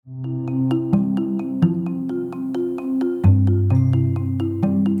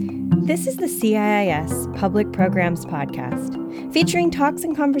This is the CIIS Public Programs Podcast, featuring talks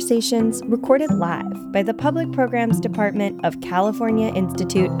and conversations recorded live by the Public Programs Department of California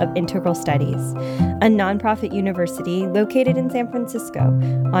Institute of Integral Studies, a nonprofit university located in San Francisco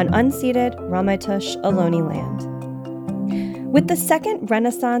on unceded Ramaytush Ohlone land. With the second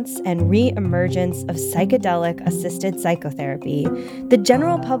renaissance and re-emergence of psychedelic-assisted psychotherapy, the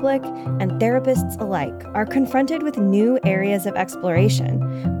general public and therapists alike are confronted with new areas of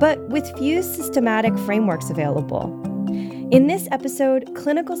exploration, but with few systematic frameworks available. In this episode,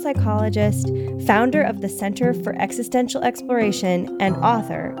 clinical psychologist, founder of the Center for Existential Exploration, and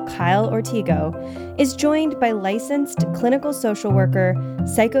author Kyle Ortigo is joined by licensed clinical social worker,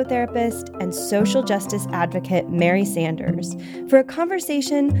 psychotherapist, and social justice advocate Mary Sanders for a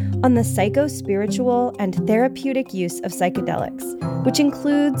conversation on the psycho-spiritual and therapeutic use of psychedelics, which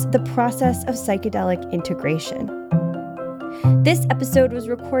includes the process of psychedelic integration. This episode was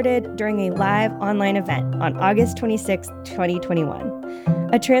recorded during a live online event on August 26, 2021.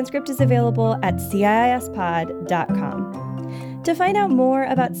 A transcript is available at ciispod.com. To find out more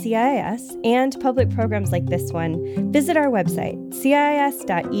about CIIS and public programs like this one, visit our website,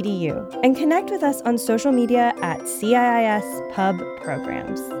 ciis.edu, and connect with us on social media at CIIS Pub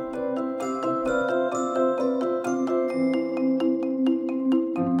Programs.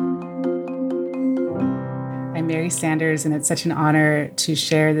 I'm Mary Sanders, and it's such an honor to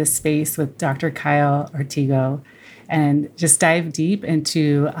share this space with Dr. Kyle Ortigo and just dive deep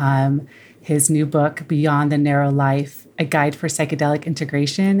into his new book, Beyond the Narrow Life, A Guide for Psychedelic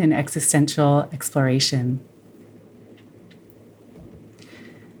Integration and Existential Exploration.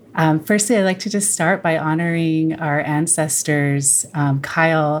 Firstly, I'd like to just start by honoring our ancestors.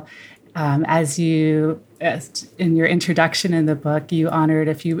 Kyle, as in your introduction in the book, you honored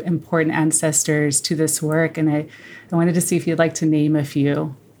a few important ancestors to this work, and I wanted to see if you'd like to name a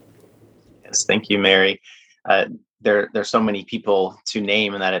few. Yes, thank you, Mary. There's so many people to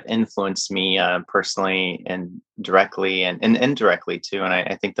name and that have influenced me personally and directly and indirectly too. And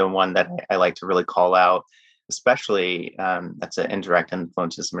I think the one that I like to really call out, especially that's an indirect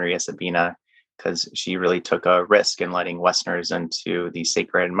influence, is Maria Sabina, because she really took a risk in letting Westerners into the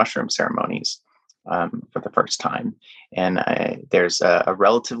sacred mushroom ceremonies for the first time. And there's a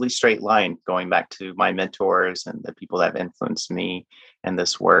relatively straight line going back to my mentors and the people that have influenced me in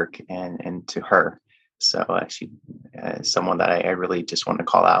this work and to her. So she is someone that I really just want to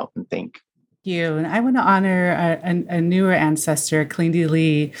call out and thank. You. And I want to honor a newer ancestor, Kalindi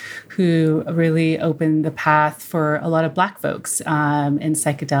Lee, who really opened the path for a lot of Black folks in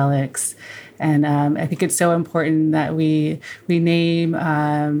psychedelics. And I think it's so important that we name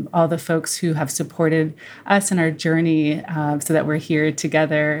all the folks who have supported us in our journey so that we're here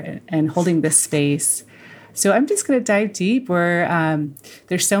together and holding this space. So I'm just going to dive deep where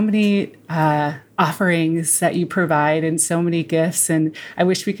there's so many offerings that you provide and so many gifts. And I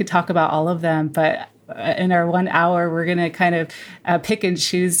wish we could talk about all of them. But in our 1 hour, we're going to kind of pick and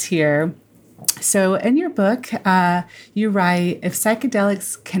choose here. So in your book, you write, if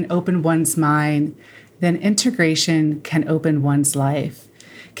psychedelics can open one's mind, then integration can open one's life.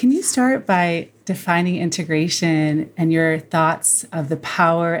 Can you start by defining integration and your thoughts of the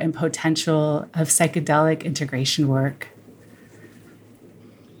power and potential of psychedelic integration work?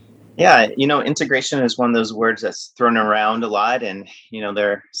 Yeah, integration is one of those words that's thrown around a lot. And,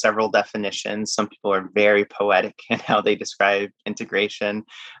 there are several definitions. Some people are very poetic in how they describe integration.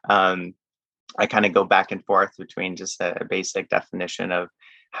 I kind of go back and forth between just a basic definition of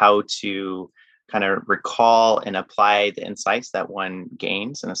how to kind of recall and apply the insights that one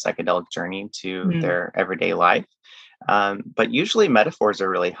gains in a psychedelic journey to their everyday life. But usually metaphors are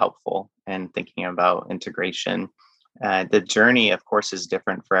really helpful in thinking about integration. The journey, of course, is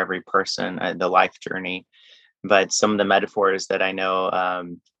different for every person, the life journey. But some of the metaphors that I know,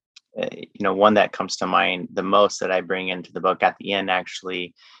 one that comes to mind the most that I bring into the book at the end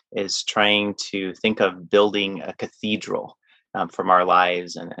actually is trying to think of building a cathedral from our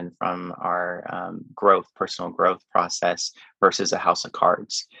lives and from our personal growth process versus a house of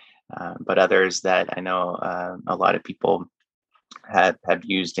cards. But others that I know a lot of people have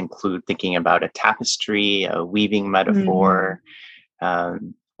used include thinking about a tapestry, a weaving metaphor,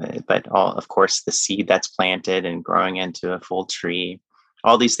 but of course, the seed that's planted and growing into a full tree.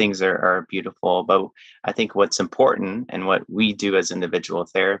 All these things are beautiful, but I think what's important and what we do as individual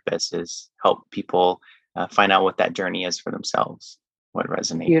therapists is help people find out what that journey is for themselves, what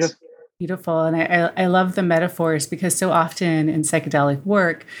resonates. Beautiful. And I love the metaphors because so often in psychedelic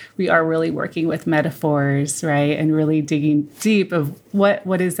work, we are really working with metaphors, right? And really digging deep of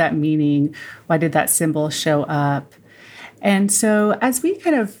what is that meaning? Why did that symbol show up? And so as we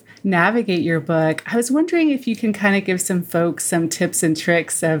kind of navigate your book, I was wondering if you can kind of give some folks some tips and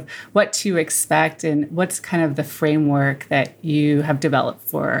tricks of what to expect and what's kind of the framework that you have developed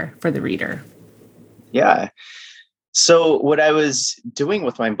for the reader. Yeah. So what I was doing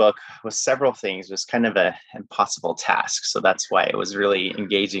with my book was several things. It was kind of an impossible task. So that's why it was really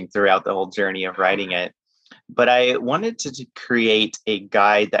engaging throughout the whole journey of writing it. But I wanted to create a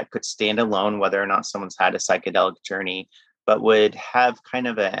guide that could stand alone, whether or not someone's had a psychedelic journey, but would have kind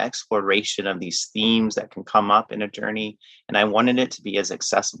of an exploration of these themes that can come up in a journey. And I wanted it to be as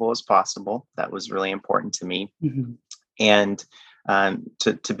accessible as possible. That was really important to me. Mm-hmm. And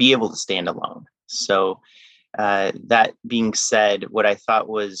to be able to stand alone. So that being said, what I thought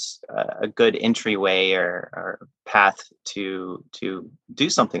was a good entryway or path to do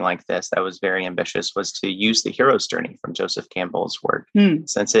something like this that was very ambitious was to use the hero's journey from Joseph Campbell's work.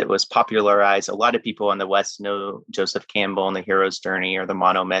 Since it was popularized, a lot of people in the West know Joseph Campbell and the hero's journey or the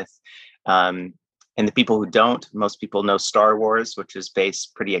monomyth. And the people who don't, most people know Star Wars, which is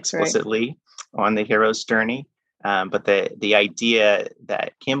based pretty explicitly on the hero's journey. But the idea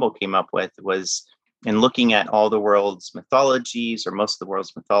that Campbell came up with was in looking at all the world's mythologies, or most of the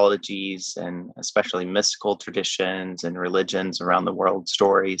world's mythologies, and especially mystical traditions and religions around the world,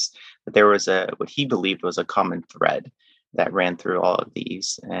 stories, that there was what he believed was a common thread that ran through all of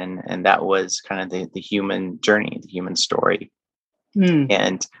these. And that was kind of the human journey, the human story.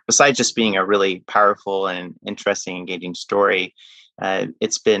 And besides just being a really powerful and interesting, engaging story,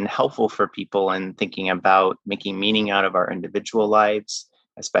 it's been helpful for people in thinking about making meaning out of our individual lives,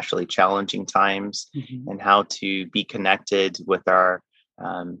 especially challenging times, and how to be connected with our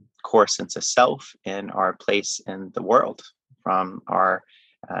core sense of self and our place in the world, from our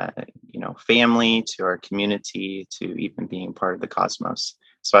family to our community to even being part of the cosmos.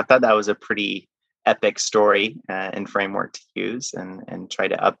 So I thought that was a pretty epic story and framework to use and try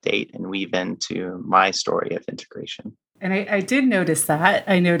to update and weave into my story of integration. And I did notice that.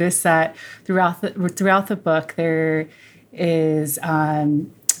 I noticed that throughout the book there is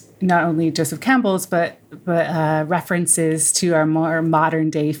not only Joseph Campbell's, but references to our more modern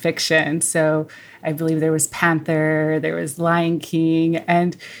day fiction. So I believe there was Panther, there was Lion King,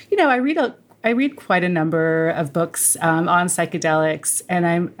 and I read quite a number of books on psychedelics,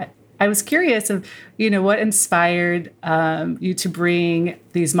 and I was curious of what inspired you to bring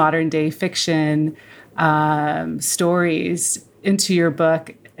these modern day fiction stories into your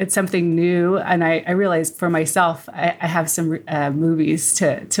book. It's something new, and I realized for myself, I have some movies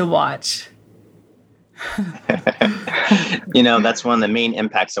to watch. That's one of the main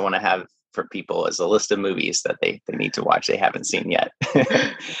impacts I want to have for people is a list of movies that they need to watch they haven't seen yet.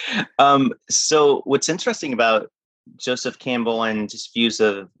 So what's interesting about Joseph Campbell and just views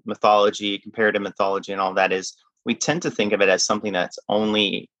of mythology, comparative mythology, and all that is we tend to think of it as something that's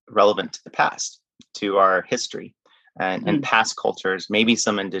only relevant to the past, to our history. And past cultures, maybe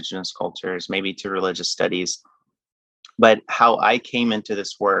some indigenous cultures, maybe to religious studies. But how I came into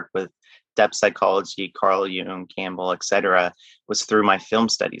this work with depth psychology, Carl Jung, Campbell, etc., was through my film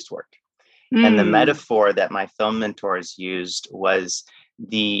studies work. And the metaphor that my film mentors used was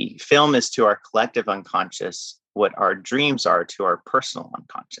the film is to our collective unconscious what our dreams are to our personal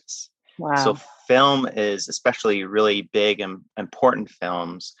unconscious. Wow. So film is, especially really big and important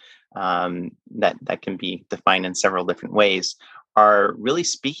films, that can be defined in several different ways, are really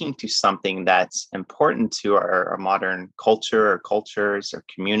speaking to something that's important to our modern culture or cultures or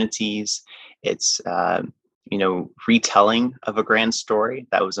communities. It's retelling of a grand story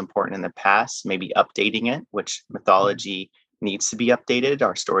that was important in the past, maybe updating it, which mythology needs to be updated.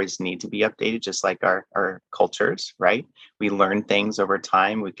 Our stories need to be updated, just like our cultures, right? We learn things over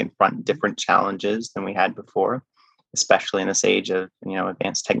time. We confront different challenges than we had before, especially in this age of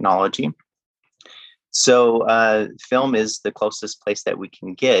advanced technology. So film is the closest place that we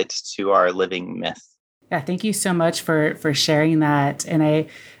can get to our living myth. Yeah, thank you so much for sharing that. And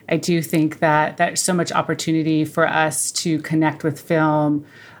I do think that there's so much opportunity for us to connect with film,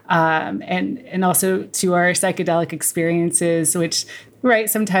 and also to our psychedelic experiences, which, right,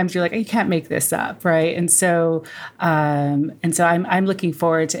 sometimes you're like, you can't make this up, right? And so I'm looking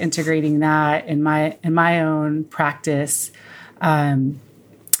forward to integrating that in my own practice.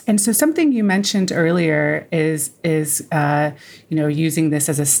 And so something you mentioned earlier is using this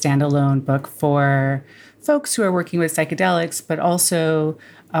as a standalone book for folks who are working with psychedelics, but also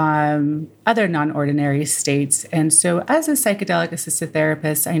other non-ordinary states. And so as a psychedelic assisted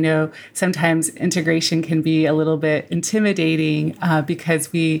therapist, I know sometimes integration can be a little bit intimidating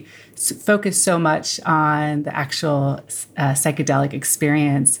because we focus so much on the actual psychedelic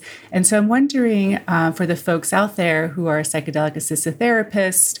experience. And so I'm wondering for the folks out there who are psychedelic assisted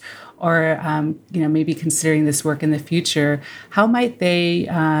therapists or maybe considering this work in the future, how might they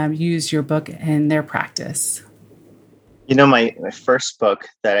use your book in their practice? My first book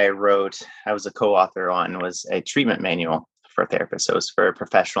that I wrote, I was a co-author on, was a treatment manual for therapists. So it was for a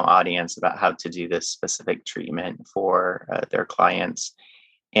professional audience about how to do this specific treatment for their clients.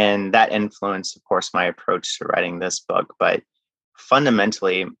 And that influenced, of course, my approach to writing this book. But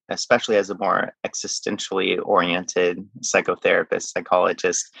fundamentally, especially as a more existentially oriented psychotherapist,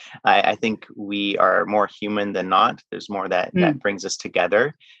 psychologist, I think we are more human than not. There's more that brings us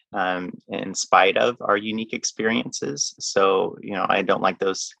together in spite of our unique experiences. So, I don't like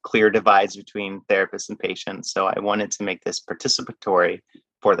those clear divides between therapists and patients. So I wanted to make this participatory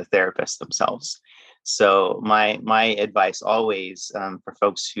for the therapists themselves. So my advice always for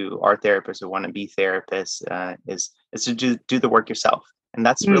folks who are therapists or want to be therapists is to do the work yourself. And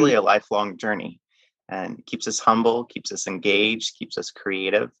that's really a lifelong journey, and it keeps us humble, keeps us engaged, keeps us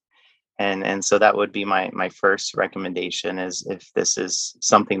creative. And so that would be my first recommendation is if this is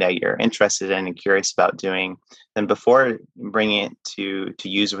something that you're interested in and curious about doing, then before bringing it to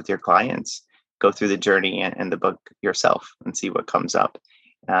use with your clients, go through the journey and the book yourself and see what comes up.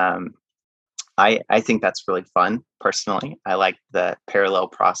 I think that's really fun. Personally, I like the parallel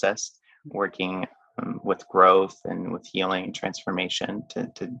process, working with growth and with healing and transformation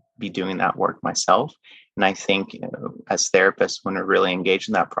to be doing that work myself. And I think as therapists, when we're really engaged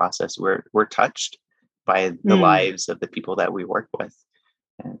in that process, we're touched by the lives of the people that we work with.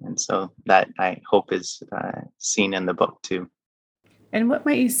 And so that I hope is seen in the book too. And what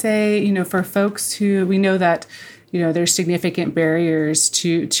might you say, for folks who we know that, there's significant barriers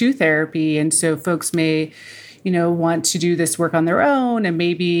to therapy. And so folks may, want to do this work on their own and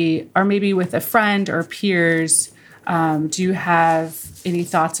maybe with a friend or peers. Do you have any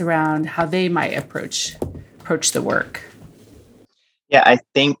thoughts around how they might approach the work? Yeah, I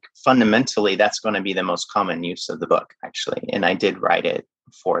think fundamentally that's going to be the most common use of the book, actually. And I did write it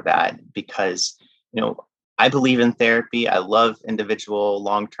for that because, I believe in therapy. I love individual,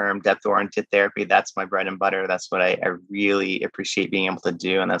 long-term, depth-oriented therapy. That's my bread and butter. That's what I really appreciate being able to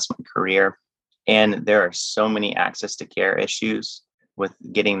do. And that's my career. And there are so many access to care issues with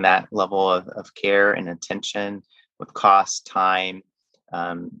getting that level of care and attention, with cost, time,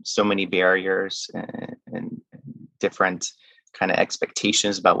 so many barriers and different kind of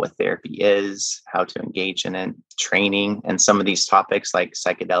expectations about what therapy is, how to engage in it, training, and some of these topics like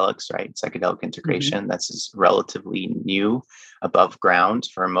psychedelics, right? Psychedelic integration, that's relatively new, above ground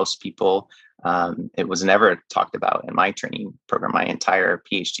for most people. It was never talked about in my training program, my entire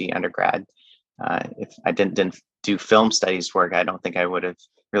PhD undergrad. If I didn't do film studies work, I don't think I would have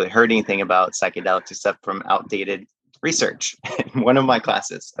really heard anything about psychedelics except from outdated research in one of my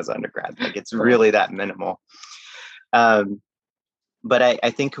classes as undergrad. Like it's really that minimal. But I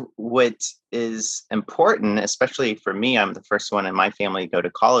think what is important, especially for me, I'm the first one in my family to go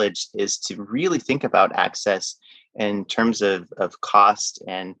to college, is to really think about access in terms of cost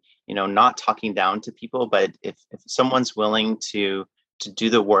and, not talking down to people. But if someone's willing to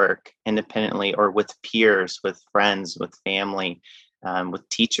do the work independently or with peers, with friends, with family, with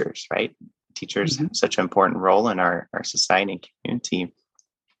teachers, right? Teachers have such an important role in our society and community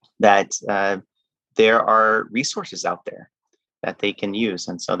that there are resources out there that they can use.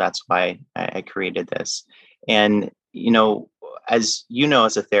 And so that's why I created this. And, as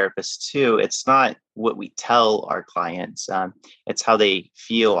as a therapist too, it's not what we tell our clients. It's how they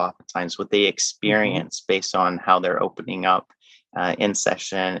feel oftentimes, what they experience based on how they're opening up in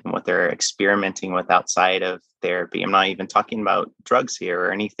session and what they're experimenting with outside of therapy. I'm not even talking about drugs here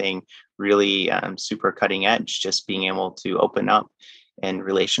or anything really super cutting edge, just being able to open up in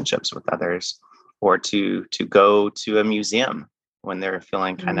relationships with others, or to go to a museum when they're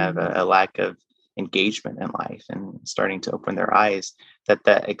feeling kind of a lack of engagement in life and starting to open their eyes,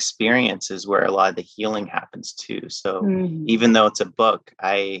 that experience is where a lot of the healing happens too. So even though it's a book,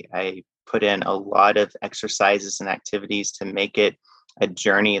 I put in a lot of exercises and activities to make it a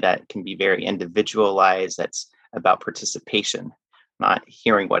journey that can be very individualized, that's about participation, not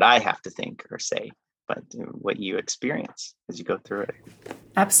hearing what I have to think or say, but what you experience as you go through it.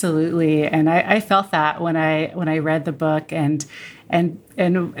 Absolutely. And I felt that when I read the book, and And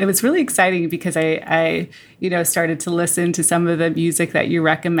it was really exciting because I started to listen to some of the music that you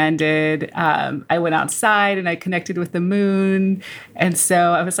recommended. I went outside and I connected with the moon. And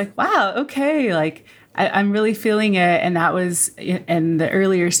so I was like, wow, okay, like I'm really feeling it. And that was in the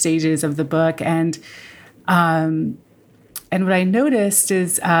earlier stages of the book. And what I noticed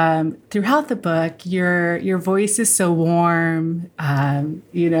is throughout the book, your voice is so warm.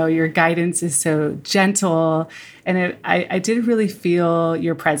 Your guidance is so gentle, and I did really feel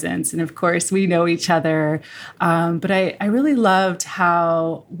your presence. And of course, we know each other, but I really loved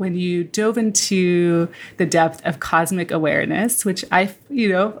how when you dove into the depth of cosmic awareness, which I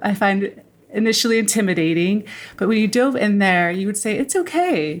find initially intimidating, but when you dove in there, you would say, "It's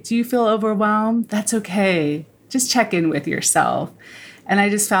okay. Do you feel overwhelmed? That's okay. Just check in with yourself." And I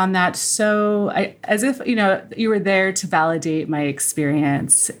just found that as if, you were there to validate my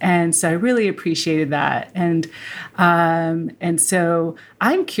experience. And so I really appreciated that. And so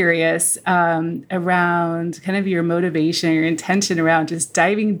I'm curious around kind of your motivation, your intention around just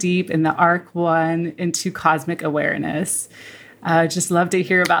diving deep in the Arc 1 into cosmic awareness. Just love to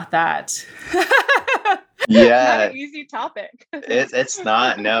hear about that. Yeah, not an easy topic. It's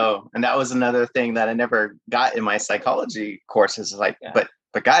not, no. And that was another thing that I never got in my psychology courses. Like, but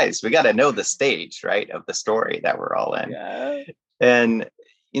guys, we got to know the stage, right, of the story that we're all in. Yeah. And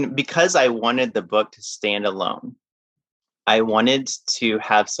because I wanted the book to stand alone, I wanted to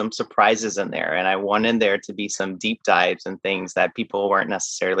have some surprises in there, and I wanted there to be some deep dives and things that people weren't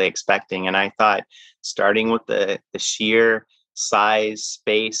necessarily expecting. And I thought, starting with the sheer size,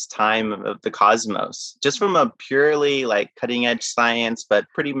 space, time of the cosmos, just from a purely like cutting edge science, but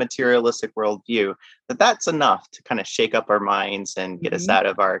pretty materialistic worldview, that's enough to kind of shake up our minds and get us out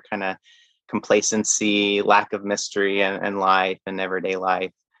of our kind of complacency, lack of mystery and life and everyday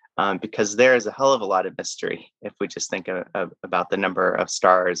life. Because there is a hell of a lot of mystery if we just think about the number of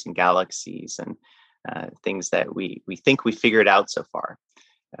stars and galaxies and things that we think we figured out so far.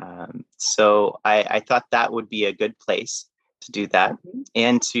 So I thought that would be a good place to do that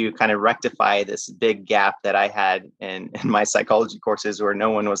and to kind of rectify this big gap that I had in my psychology courses where no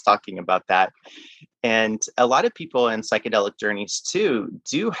one was talking about that. And a lot of people in psychedelic journeys too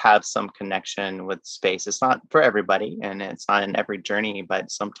do have some connection with space. It's not for everybody and it's not in every journey, but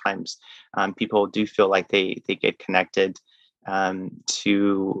sometimes people do feel like they get connected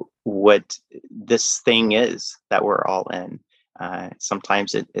to what this thing is that we're all in.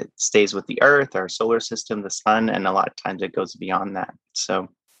 Sometimes it stays with the Earth, our solar system, the sun, and a lot of times it goes beyond that. So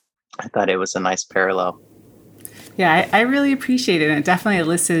I thought it was a nice parallel. Yeah, I really appreciate it. And it definitely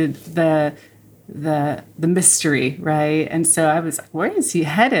elicited the mystery, right? And so I was like, where is he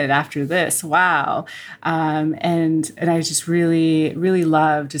headed after this? Wow. And I just really, really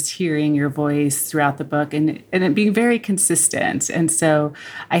love just hearing your voice throughout the book and it being very consistent. And so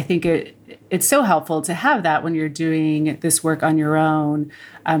I think it's so helpful to have that when you're doing this work on your own,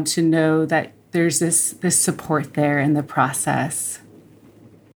 to know that there's this support there in the process.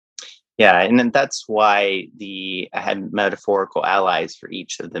 Yeah, and then that's why I had metaphorical allies for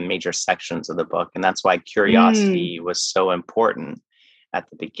each of the major sections of the book. And that's why curiosity was so important at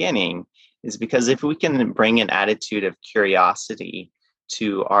the beginning, is because if we can bring an attitude of curiosity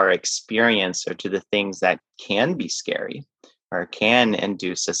to our experience or to the things that can be scary or can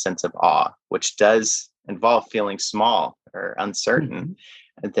induce a sense of awe, which does involve feeling small or uncertain,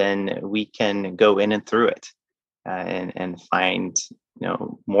 then we can go in and through it and find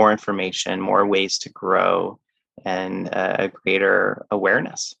more information, more ways to grow, and a greater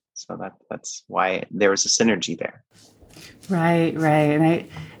awareness. So that's why there was a synergy there. Right.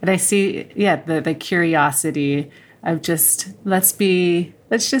 And I see, the curiosity of just let's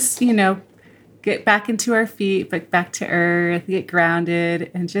just get back into our feet, but back to earth, get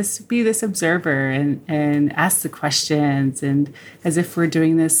grounded, and just be this observer and ask the questions, and as if we're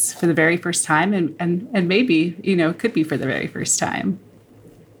doing this for the very first time, and maybe it could be for the very first time.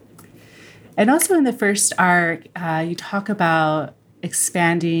 And also in the first arc, you talk about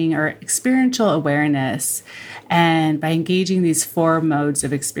expanding our experiential awareness and by engaging these 4 modes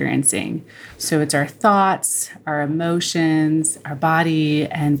of experiencing. So it's our thoughts, our emotions, our body,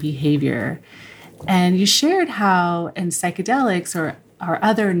 and behavior. And you shared how in psychedelics or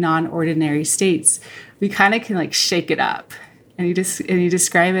other non-ordinary states, we kind of can shake it up. And you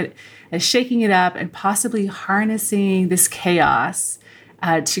describe it as shaking it up and possibly harnessing this chaos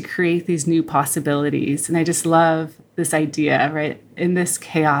to create these new possibilities. And I just love this idea, right? In this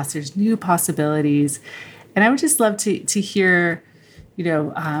chaos, there's new possibilities. And I would just love to hear,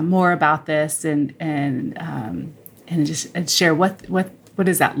 more about this and share what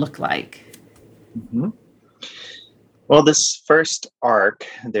does that look like? Mm-hmm. Well, this first arc,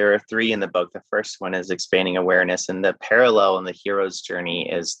 there are three in the book. The first one is expanding awareness, and the parallel in the hero's journey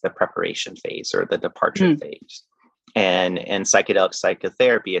is the preparation phase or the departure phase. And in psychedelic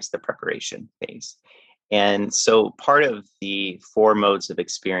psychotherapy, it's the preparation phase. And so part of the four modes of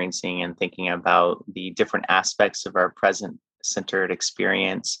experiencing and thinking about the different aspects of our present centered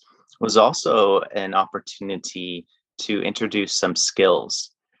experience was also an opportunity to introduce some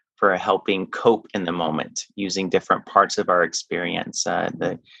skills for helping cope in the moment using different parts of our experience,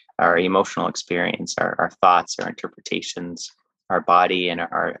 our emotional experience, our thoughts, our interpretations, our body, and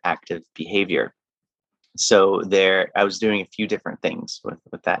our active behavior. So there, I was doing a few different things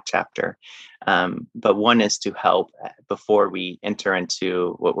with that chapter. But one is to help before we enter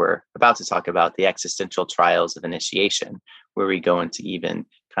into what we're about to talk about, the existential trials of initiation, where we go into even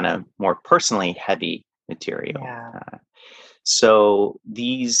kind of more personally heavy material. Yeah. So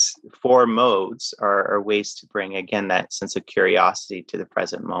these four modes are ways to bring, again, that sense of curiosity to the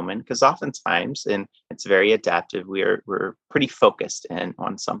present moment, because oftentimes, and it's very adaptive, we're pretty focused in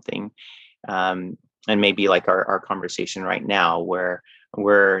on something. And maybe like our conversation right now, where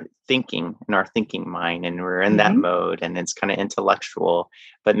we're thinking in our thinking mind and we're in that mode and it's kind of intellectual,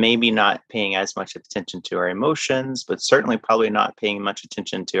 but maybe not paying as much attention to our emotions, but certainly probably not paying much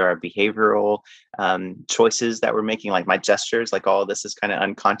attention to our behavioral choices that we're making, like my gestures, like all of this is kind of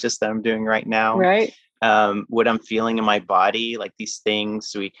unconscious that I'm doing right now. Right. What I'm feeling in my body, like these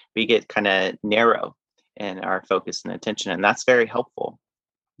things, we get kind of narrow in our focus and attention, and that's very helpful.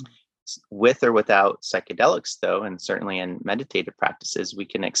 With or without psychedelics, though, and certainly in meditative practices, we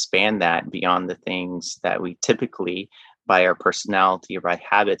can expand that beyond the things that we typically, by our personality or by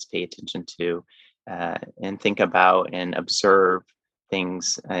habits, pay attention to and think about and observe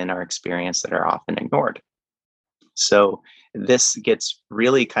things in our experience that are often ignored. So this gets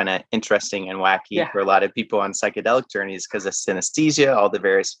really kind of interesting and wacky for a lot of people on psychedelic journeys because of synesthesia, all the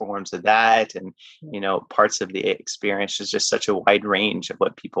various forms of that, and parts of the experience is just such a wide range of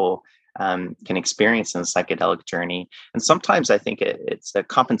what people can experience in the psychedelic journey. And sometimes I think it's a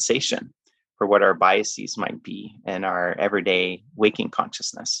compensation for what our biases might be in our everyday waking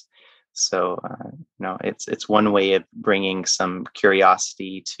consciousness. So it's one way of bringing some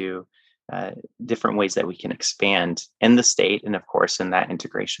curiosity to different ways that we can expand in the state and, of course, in that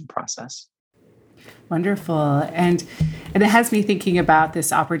integration process. Wonderful. And it has me thinking about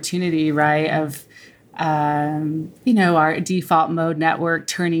this opportunity, right, of, our default mode network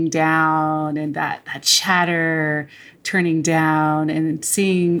turning down and that chatter turning down and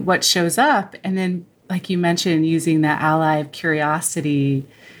seeing what shows up. And then, like you mentioned, using that ally of curiosity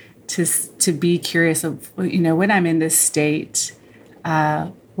to be curious of, when I'm in this state,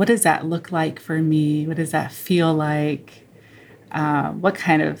 what does that look like for me? What does that feel like? What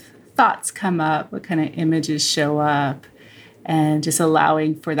kind of thoughts come up? What kind of images show up? And just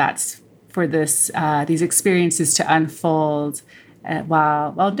allowing for these experiences to unfold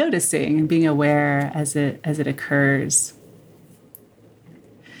while noticing and being aware as it occurs.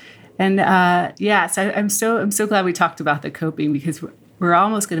 And so I'm so glad we talked about the coping, because we're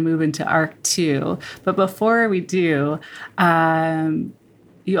almost going to move into Arc 2. But before we do,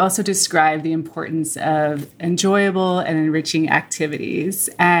 you also describe the importance of enjoyable and enriching activities.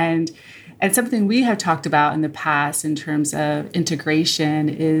 And something we have talked about in the past in terms of integration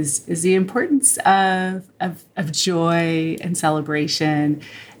is the importance of joy and celebration.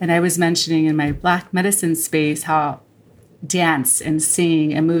 And I was mentioning in my Black medicine space how dance and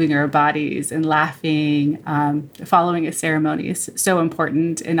singing and moving our bodies and laughing, following a ceremony is so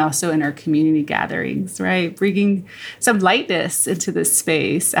important, and also in our community gatherings, right? Bringing some lightness into this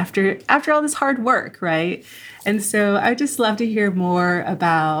space after all this hard work, right? And so I'd just love to hear more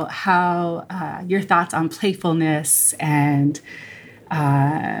about how your thoughts on playfulness and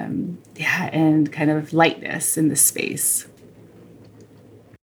kind of lightness in this space.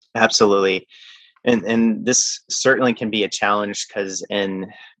 Absolutely. And this certainly can be a challenge because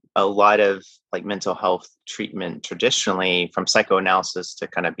in a lot of like mental health treatment, traditionally from psychoanalysis to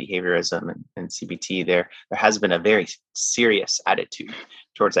kind of behaviorism and CBT, there has been a very serious attitude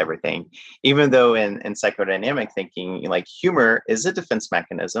towards everything. Even though in psychodynamic thinking, like humor is a defense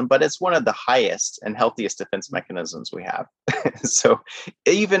mechanism, but it's one of the highest and healthiest defense mechanisms we have. So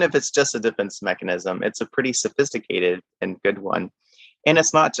even if it's just a defense mechanism, it's a pretty sophisticated and good one. And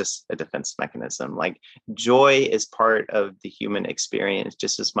it's not just a defense mechanism. Like joy is part of the human experience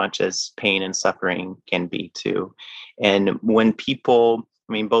just as much as pain and suffering can be too. And when people,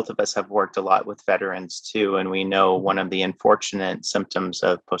 both of us have worked a lot with veterans too, and we know one of the unfortunate symptoms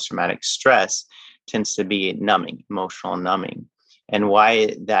of post-traumatic stress tends to be numbing, emotional numbing. And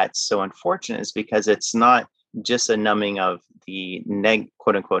why that's so unfortunate is because it's not just a numbing of the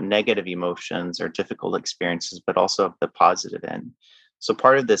quote unquote negative emotions or difficult experiences, but also of the positive end. So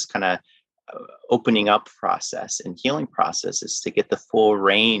part of this kind of opening up process and healing process is to get the full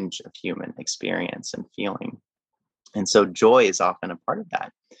range of human experience and feeling. And so joy is often a part of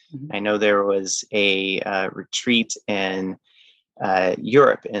that. I know there was a retreat in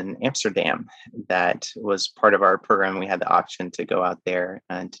Europe, in Amsterdam, that was part of our program. We had the option to go out there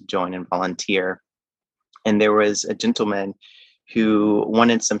and to join and volunteer. And there was a gentleman who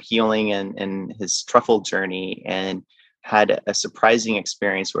wanted some healing in his truffle journey and had a surprising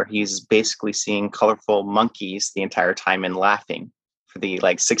experience where he's basically seeing colorful monkeys the entire time and laughing for the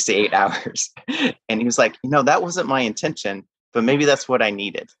 6 to 8 hours. And he was like, that wasn't my intention, but maybe that's what I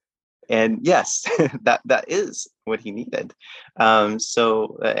needed. And yes, that is what he needed.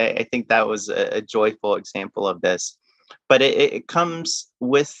 So I think that was a joyful example of this. But it comes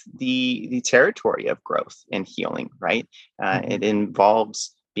with the territory of growth and healing, right? It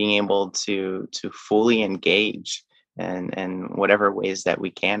involves being able to fully engage in whatever ways that we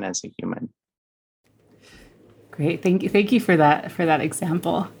can as a human. Great. Thank you for that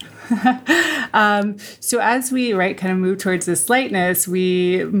example. So as we kind of move towards this lightness,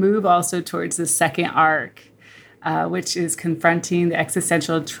 we move also towards the second arc, which is confronting the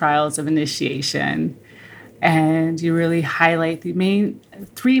existential trials of initiation. And you really highlight the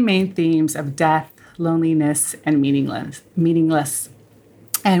three main themes of death, loneliness, and meaningless.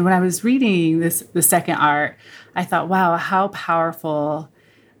 And when I was reading the second arc, I thought, wow, how powerful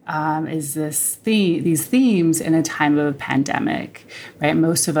is these themes in a time of a pandemic, right?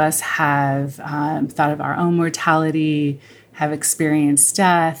 Most of us have thought of our own mortality, have experienced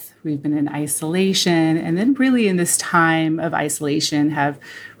death. We've been in isolation, and then really in this time of isolation have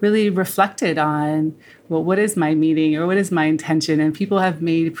really reflected on, well, what is my meaning or what is my intention? And people have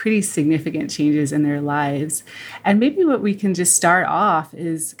made pretty significant changes in their lives. And maybe what we can just start off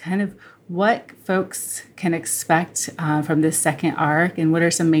is kind of what folks can expect from this second arc, and what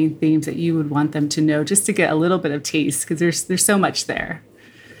are some main themes that you would want them to know, just to get a little bit of taste, because there's so much there.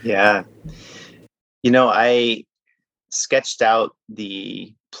 Yeah. I sketched out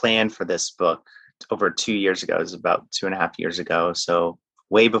the plan for this book over 2 years ago. It was about 2.5 years ago. So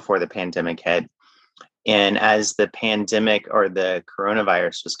way before the pandemic hit. And as the pandemic or the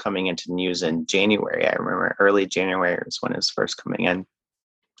coronavirus was coming into news in January, I remember early January was when it was first coming in.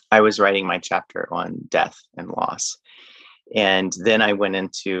 I was writing my chapter on death and loss. And then I went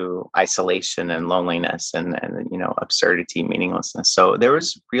into isolation and loneliness and absurdity, meaninglessness. So there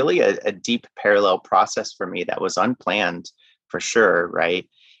was really a deep parallel process for me that was unplanned, for sure, right?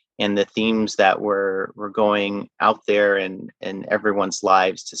 And the themes that were going out there in everyone's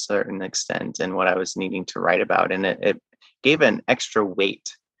lives to a certain extent, and what I was needing to write about. And it gave an extra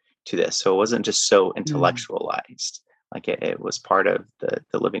weight to this. So it wasn't just so intellectualized. Like it was part of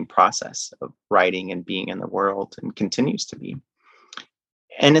the living process of writing and being in the world, and continues to be.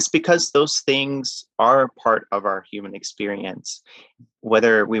 And it's because those things are part of our human experience,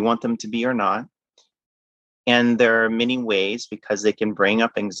 whether we want them to be or not. And there are many ways, because they can bring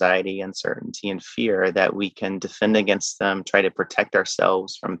up anxiety, uncertainty, and fear, that we can defend against them, try to protect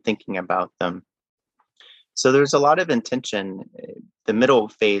ourselves from thinking about them. So there's a lot of intention. The middle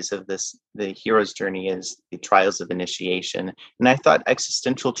phase of the hero's journey, is the trials of initiation. And I thought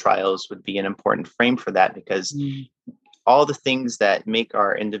existential trials would be an important frame for that, because all the things that make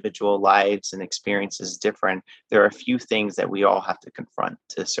our individual lives and experiences different, there are a few things that we all have to confront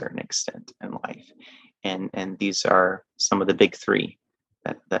to a certain extent in life. And these are some of the big three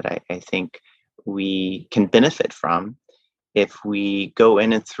that I think we can benefit from if we go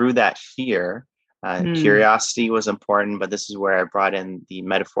in and through that fear. Curiosity was important, but this is where I brought in the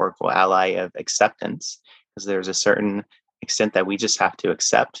metaphorical ally of acceptance, because there's a certain extent that we just have to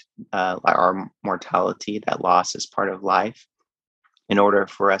accept our mortality, that loss is part of life, in order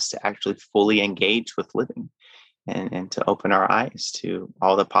for us to actually fully engage with living and to open our eyes to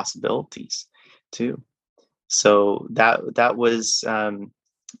all the possibilities too. So that was,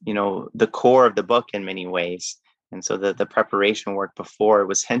 the core of the book in many ways. And so the preparation work before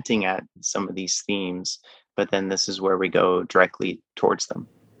was hinting at some of these themes, but then this is where we go directly towards them.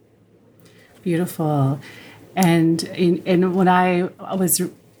 Beautiful. And when I was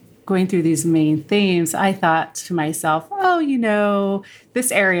going through these main themes, I thought to myself,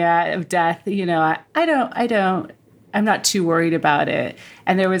 this area of death, I'm not too worried about it.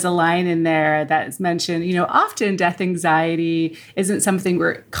 And there was a line in there that's mentioned, often death anxiety isn't something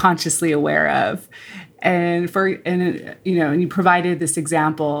we're consciously aware of. And you provided this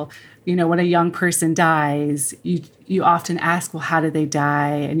example when a young person dies, you often ask, well, how did they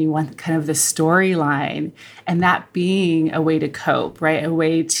die? And you want kind of the storyline, and that being a way to cope, right? A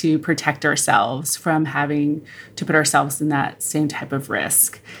way to protect ourselves from having to put ourselves in that same type of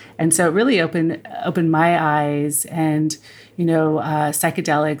risk. And so it really opened my eyes. And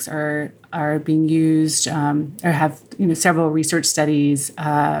psychedelics are being used, or have several research studies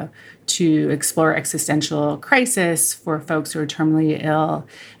to explore existential crisis for folks who are terminally ill.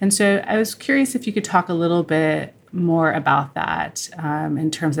 And so I was curious if you could talk a little bit more about that,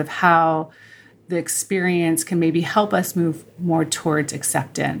 in terms of how the experience can maybe help us move more towards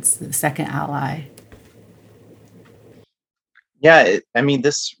acceptance, the second ally. Yeah, I mean,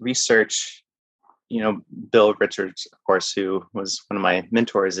 this research, Bill Richards, of course, who was one of my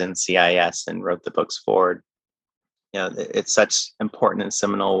mentors in CIS and wrote the books Forward. It's such important and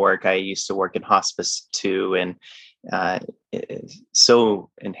seminal work. I used to work in hospice too, and it's so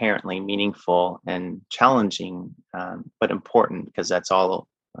inherently meaningful and challenging, but important, because that's all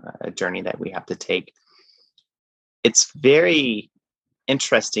a journey that we have to take. It's very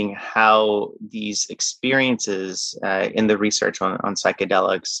interesting how these experiences in the research on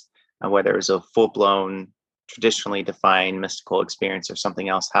psychedelics, whether it was a full-blown, traditionally defined mystical experience or something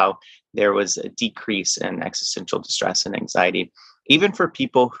else, how there was a decrease in existential distress and anxiety, even for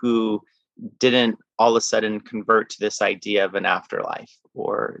people who didn't all of a sudden convert to this idea of an afterlife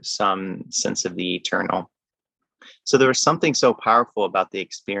or some sense of the eternal. So there was something so powerful about the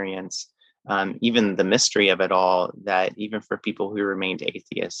experience, even the mystery of it all, that even for people who remained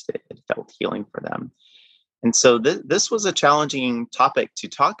atheists, it felt healing for them. And so this was a challenging topic to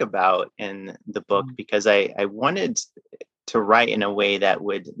talk about in the book, because I wanted to write in a way that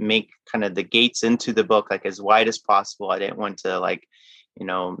would make kind of the gates into the book like as wide as possible. I didn't want to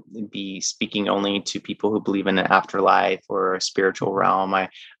be speaking only to people who believe in an afterlife or a spiritual realm. I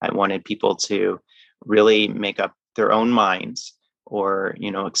wanted people to really make up their own minds, or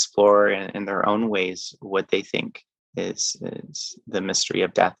explore in their own ways what they think is the mystery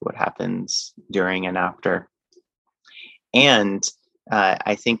of death, what happens during and after. And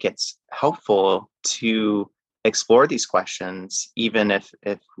I think it's helpful to explore these questions, even if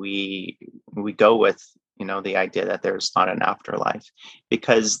we go with the idea that there's not an afterlife,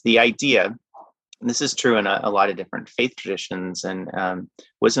 because the idea, and this is true in a lot of different faith traditions and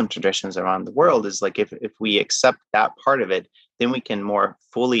wisdom traditions around the world, is like if we accept that part of it, then we can more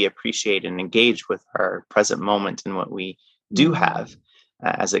fully appreciate and engage with our present moment and what we do have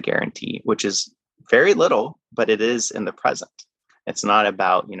as a guarantee, which is very little, but it is in the present. It's not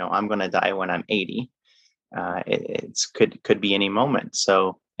about, I'm going to die when I'm 80. It's could be any moment.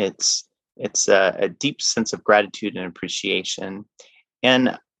 So it's a deep sense of gratitude and appreciation,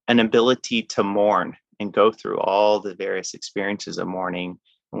 and an ability to mourn and go through all the various experiences of mourning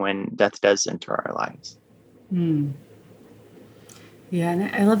when death does enter our lives. Yeah,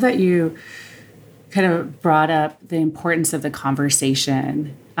 and I love that you kind of brought up the importance of the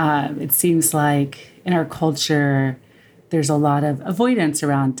conversation. It seems like in our culture, there's a lot of avoidance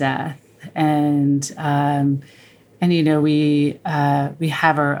around death, and we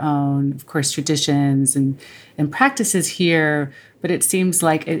have our own, of course, traditions and practices here, but it seems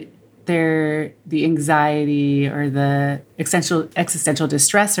like the anxiety or the existential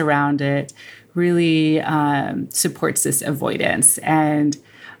distress around it really supports this avoidance. And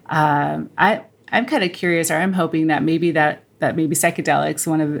I'm kind of curious, or I'm hoping that maybe psychedelics,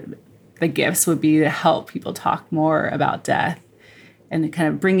 one of the gifts would be to help people talk more about death and to kind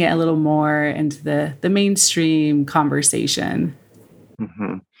of bring it a little more into the mainstream conversation.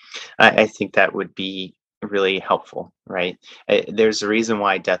 Mm-hmm. I think that would be really helpful, right? There's a reason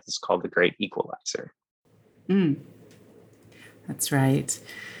why death is called the great equalizer. That's right.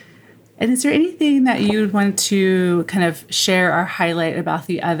 And is there anything that you would want to kind of share or highlight about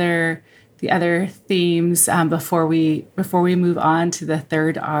the other themes before we move on to the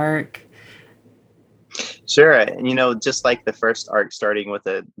third arc? Sure. Just like the first arc, starting with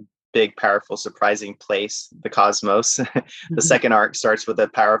a big, powerful, surprising place, the cosmos, the second arc starts with a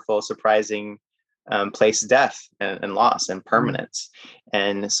powerful, surprising place, death and loss and permanence.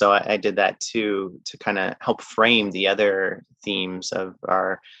 And so I did that too, to kind of help frame the other themes of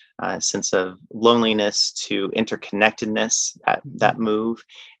our sense of loneliness to interconnectedness, that move,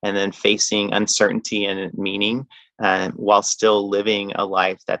 and then facing uncertainty and meaning, while still living a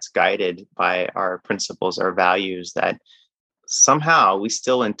life that's guided by our principles, our values that somehow we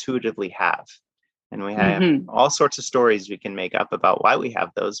still intuitively have. And we have all sorts of stories we can make up about why we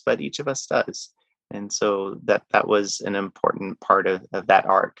have those, but each of us does. And so that was an important part of that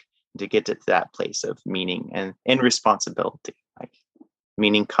arc, to get to that place of meaning and responsibility. Like,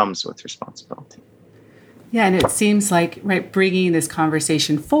 meaning comes with responsibility. Yeah, and it seems like, right, bringing this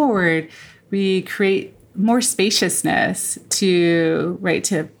conversation forward, we create more spaciousness to, right,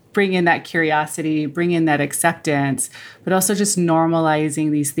 to bring in that curiosity, bring in that acceptance, but also just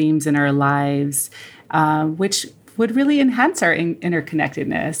normalizing these themes in our lives, which would really enhance our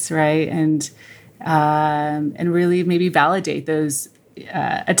interconnectedness, right, and really maybe validate those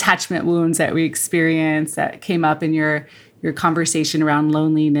attachment wounds that we experience that came up in your conversation around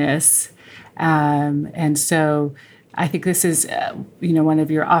loneliness. And so I think this is, one of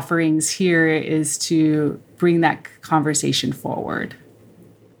your offerings here is to bring that conversation forward.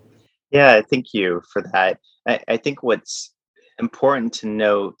 Yeah, thank you for that. I think what's important to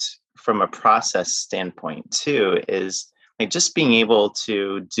note from a process standpoint too is like just being able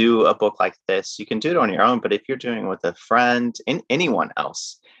to do a book like this. You can do it on your own, but if you're doing it with a friend and anyone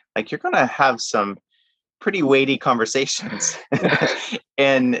else, like you're going to have some pretty weighty conversations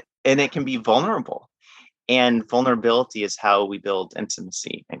and it can be vulnerable, and vulnerability is how we build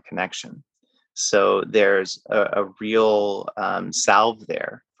intimacy and connection. So there's a real salve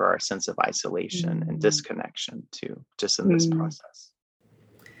there for our sense of isolation and disconnection too, just in this process.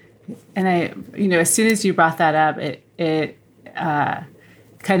 And as soon as you brought that up, it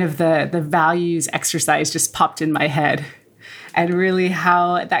kind of the values exercise just popped in my head, and really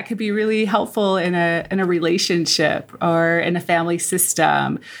how that could be really helpful in a relationship or in a family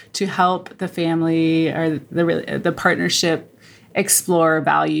system to help the family or the partnership explore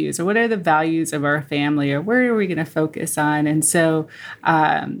values, or what are the values of our family, or where are we going to focus on. And so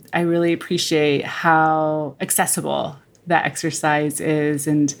I really appreciate how accessible that exercise is,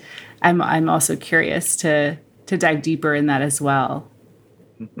 and I'm also curious to dive deeper in that as well.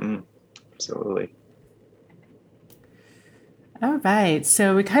 Mm-hmm. Absolutely. All right.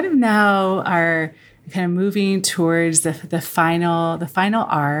 So we kind of now are kind of moving towards the final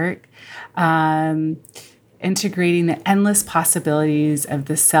arc, integrating the endless possibilities of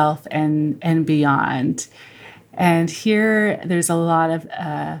the self and beyond. And here there's a lot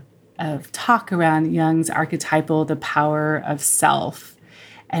of talk around Jung's archetypal, the power of self,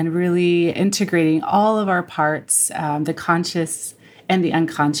 and really integrating all of our parts, the conscious and the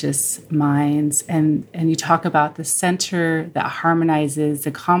unconscious minds. And you talk about the center that harmonizes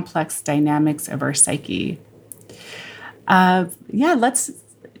the complex dynamics of our psyche. Let's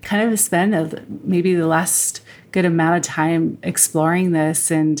kind of spend maybe the last good amount of time exploring this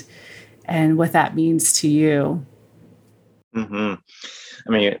and what that means to you. Mm-hmm.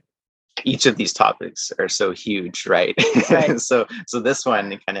 I mean, each of these topics are so huge, right? Right. so this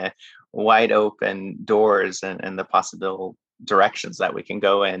one kind of wide open doors and the possible directions that we can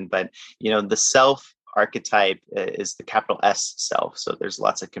go in. But the self archetype is the capital S self. So there's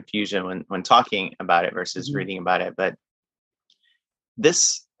lots of confusion when talking about it versus reading about it. But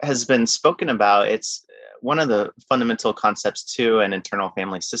this has been spoken about. It's one of the fundamental concepts too in internal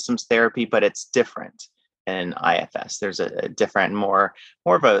family systems therapy, but it's different in IFS. There's a different, more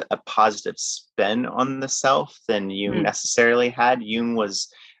of a positive spin on the self than Jung necessarily had. Jung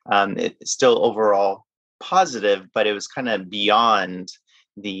was still overall positive, but it was kind of beyond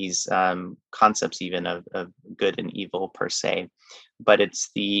these concepts even of good and evil per se. But it's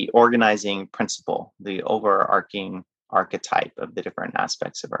the organizing principle, the overarching archetype of the different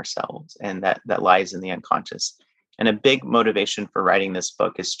aspects of ourselves, and that lies in the unconscious. And a big motivation for writing this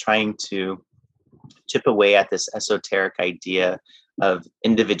book is trying to chip away at this esoteric idea of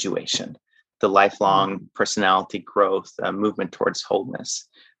individuation, the lifelong personality growth, movement towards wholeness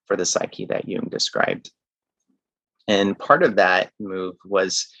for the psyche that Jung described. And part of that move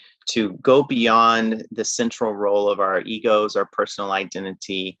was to go beyond the central role of our egos, our personal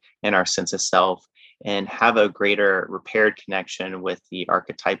identity, and our sense of self, and have a greater repaired connection with the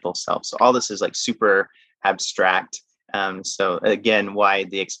archetypal self. So all this is like super abstract. So again, why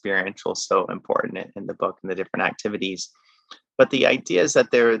the experiential is so important in the book and the different activities. But the idea is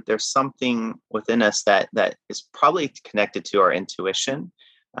that there's something within us that is probably connected to our intuition.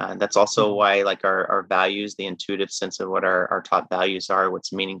 That's also why like our values, the intuitive sense of what our top values are,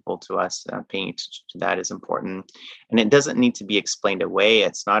 what's meaningful to us, paying attention to that is important. And it doesn't need to be explained away.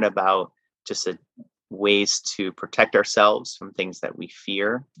 It's not about just ways to protect ourselves from things that we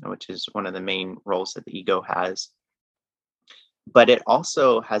fear, which is one of the main roles that the ego has. But it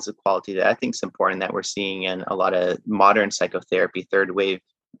also has a quality that I think is important that we're seeing in a lot of modern psychotherapy, third wave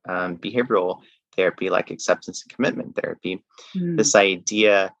behavioral therapy, like acceptance and commitment therapy. This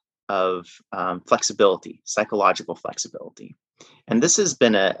idea of flexibility, psychological flexibility. And this has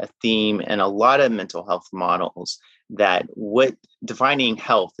been a theme in a lot of mental health models, that what defining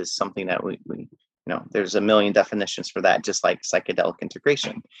health is something that we there's a million definitions for that, just like psychedelic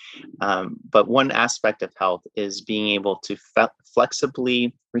integration. But one aspect of health is being able to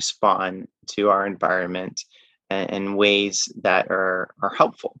flexibly respond to our environment in ways that are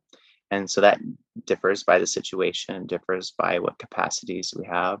helpful. And so that differs by the situation, differs by what capacities we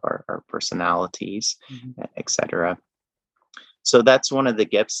have, our personalities, et cetera. So that's one of the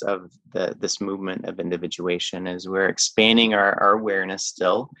gifts of this movement of individuation, is we're expanding our awareness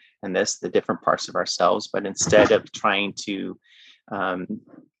still, and the different parts of ourselves, but instead of trying to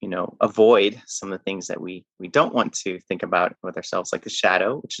avoid some of the things that we don't want to think about with ourselves, like the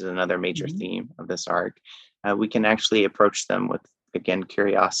shadow, which is another major theme of this arc, we can actually approach them with, again,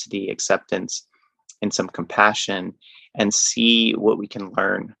 curiosity, acceptance, and some compassion, and see what we can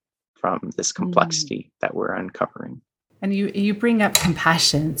learn from this complexity that we're uncovering. And you bring up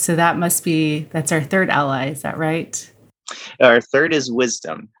compassion. So that's our third ally. Is that right? Our third is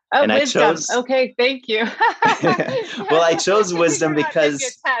wisdom. Oh, and wisdom. I chose. Okay, thank you. Well, I chose wisdom because.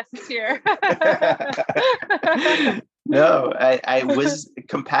 Tests here. No,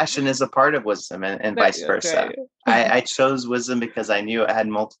 compassion is a part of wisdom, and vice versa. Right. I chose wisdom because I knew it had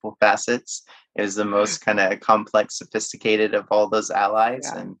multiple facets. It was the most kind of complex, sophisticated of all those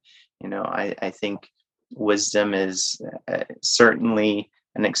allies, and I think wisdom is certainly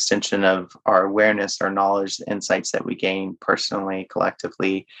an extension of our awareness, our knowledge, the insights that we gain personally,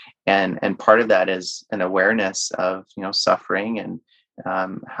 collectively, and part of that is an awareness of suffering and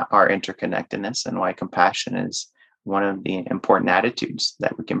our interconnectedness, and why compassion is one of the important attitudes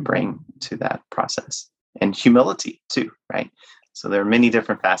that we can bring to that process, and humility too, right? So there are many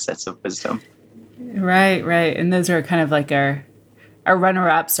different facets of wisdom. Right, and those are kind of like our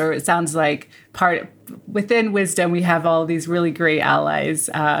runner-ups, or it sounds like within wisdom, we have all these really great allies,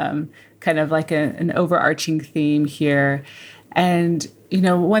 kind of like an overarching theme here. And,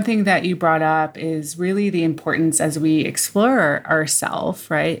 one thing that you brought up is really the importance as we explore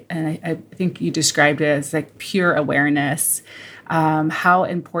ourself, right? And I think you described it as like pure awareness, how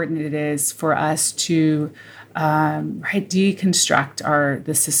important it is for us to deconstruct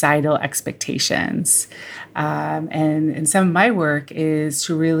the societal expectations. And some of my work is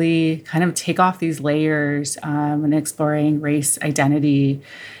to really kind of take off these layers and exploring race identity,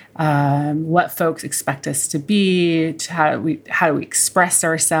 what folks expect us to be, how do we express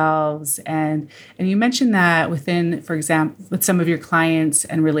ourselves, and you mentioned that within, for example, with some of your clients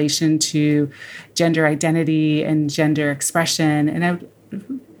in relation to gender identity and gender expression, and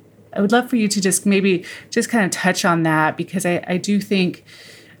I would love for you to just kind of touch on that, because I do think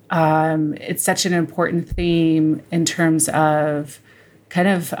it's such an important theme in terms of kind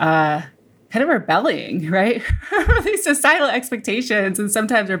of rebelling, right? These societal expectations, and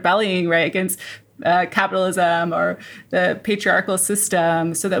sometimes rebelling, right, against capitalism or the patriarchal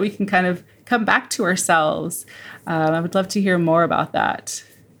system, so that we can kind of come back to ourselves. I would love to hear more about that.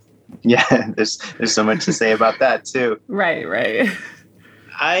 Yeah, there's so much to say about that too. Right.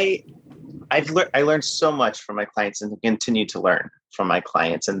 I learned so much from my clients, and continue to learn from my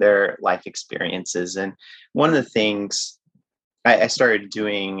clients and their life experiences. And one of the things, I started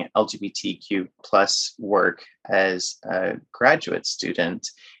doing LGBTQ plus work as a graduate student,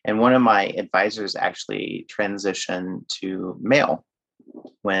 and one of my advisors actually transitioned to male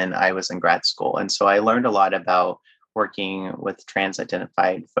when I was in grad school. And so I learned a lot about working with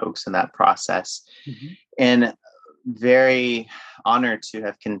trans-identified folks in that process. And very honored to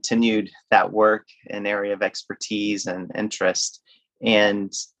have continued that work, an area of expertise and interest.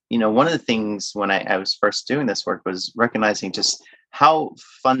 And one of the things when I was first doing this work was recognizing just how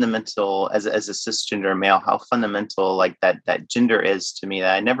fundamental, as a cisgender male, how fundamental like that gender is to me,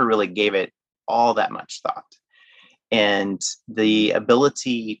 that I never really gave it all that much thought. And the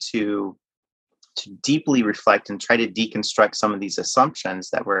ability to deeply reflect and try to deconstruct some of these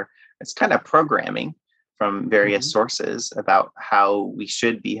assumptions it's kind of programming from various sources about how we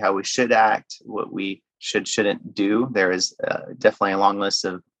should be, how we should act, what we shouldn't do. There is definitely a long list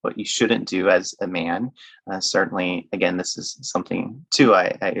of what you shouldn't do as a man. Certainly, again, this is something too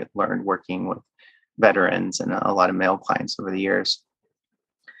I learned working with veterans and a lot of male clients over the years.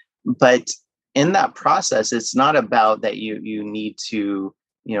 But in that process, it's not about that you need to,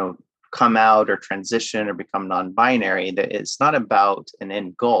 come out or transition or become non-binary. That it's not about an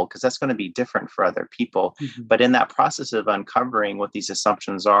end goal, because that's going to be different for other people. But in that process of uncovering what these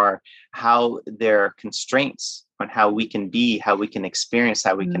assumptions are, how they're constraints on how we can be, how we can experience,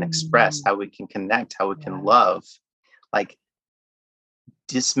 how we can express, how we can connect, how we can love, like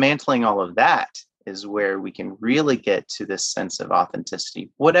dismantling all of that is where we can really get to this sense of authenticity,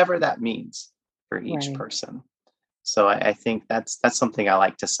 whatever that means for each person. So I think that's something I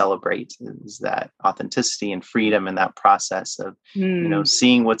like to celebrate, is that authenticity and freedom in that process of,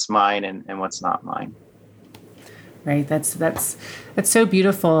 seeing what's mine and what's not mine. Right. That's so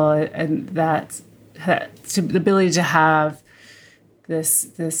beautiful, and the ability to have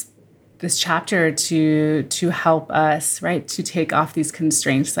this chapter to help us, right, to take off these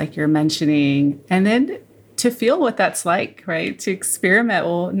constraints like you're mentioning, and then to feel what that's like, right, to experiment.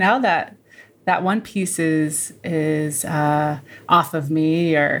 Well, now that one piece is off of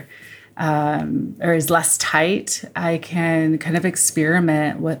me, or is less tight, I can kind of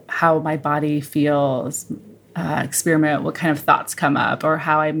experiment with how my body feels, experiment what kind of thoughts come up, or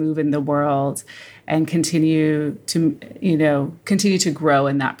how I move in the world, and continue to grow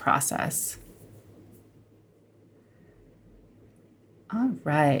in that process. All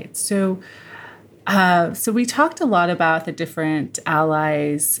right. So we talked a lot about the different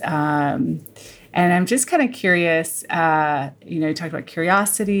allies, and I'm just kind of curious. You talked about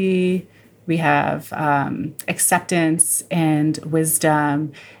curiosity. We have acceptance and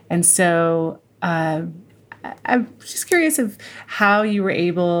wisdom, and so I'm just curious of how you were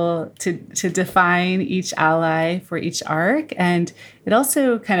able to define each ally for each arc, and it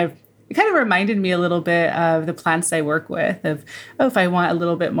also kind of reminded me a little bit of the plants I work with. If I want a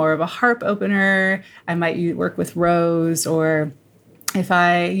little bit more of a harp opener, I might work with rose, or if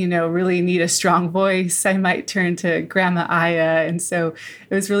I, really need a strong voice, I might turn to Grandma Aya. And so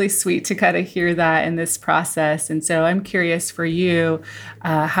it was really sweet to kind of hear that in this process. And so I'm curious for you,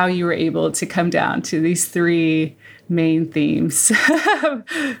 how you were able to come down to these three main themes.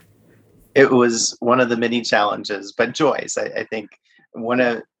 It was one of the many challenges, but joys. I think one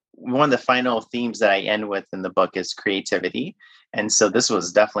of the final themes that I end with in the book is creativity. And so this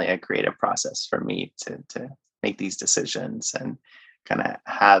was definitely a creative process for me to make these decisions and kind of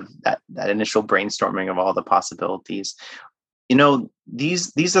have that initial brainstorming of all the possibilities.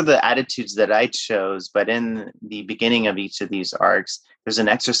 These are the attitudes that I chose, but in the beginning of each of these arcs, there's an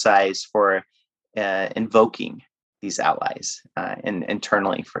exercise for invoking these allies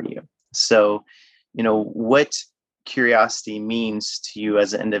internally for you. So, what curiosity means to you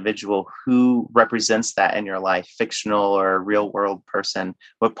as an individual, who represents that in your life, fictional or a real world person,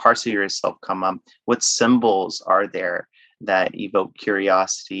 what parts of yourself come up, what symbols are there that evoke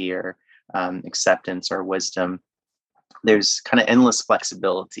curiosity or acceptance or wisdom. There's kind of endless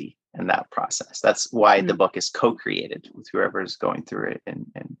flexibility in that process. That's why the book is co-created with whoever is going through it and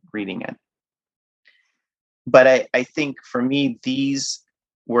reading it. But I think for me, these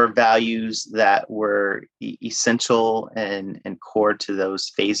were values that were essential and core to those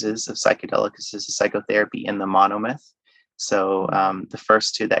phases of psychedelic assisted psychotherapy in the monomyth. So the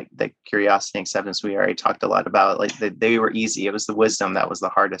first two, that curiosity and acceptance, we already talked a lot about. Like they were easy. It was the wisdom that was the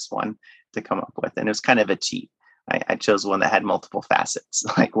hardest one to come up with, and it was kind of a cheat. I chose one that had multiple facets,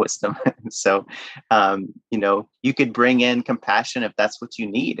 like wisdom. So, you could bring in compassion if that's what you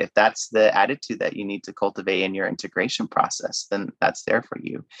need. If that's the attitude that you need to cultivate in your integration process, then that's there for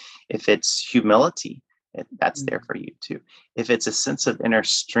you. If it's humility, that's there for you too. If it's a sense of inner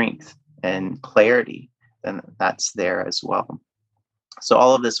strength and clarity, then that's there as well. So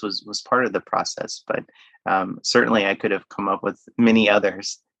all of this was part of the process, but certainly I could have come up with many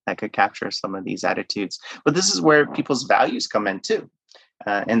others that could capture some of these attitudes. But this is where people's values come in too,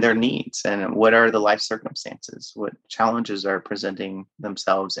 and their needs, and what are the life circumstances, what challenges are presenting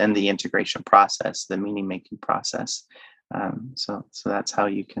themselves in the integration process, the meaning making process. So that's how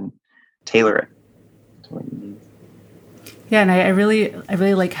you can tailor it to what you need. Yeah, and I really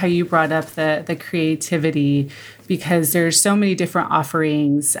like how you brought up the creativity, because there's so many different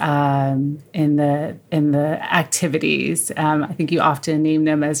offerings in the activities. I think you often name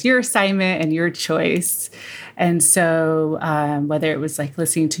them as your assignment and your choice. And so whether it was like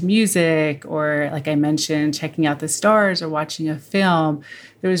listening to music, or like I mentioned, checking out the stars or watching a film,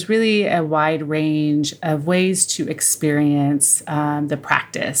 there was really a wide range of ways to experience the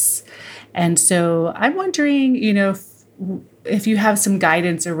practice. And so I'm wondering, if you have some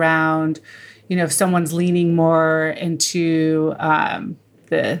guidance around, if someone's leaning more into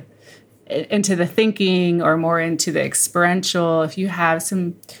the thinking, or more into the experiential, if you have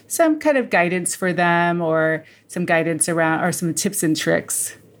some kind of guidance for them, or some guidance around, or some tips and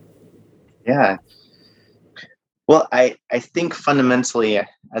tricks. Yeah. Well, I think fundamentally,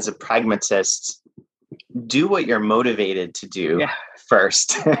 as a pragmatist, do what you're motivated to do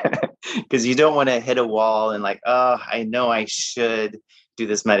first, because you don't want to hit a wall and like, oh, I know I should do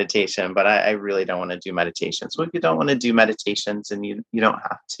this meditation, but I really don't want to do meditations. Well, if you don't want to do meditations, and you don't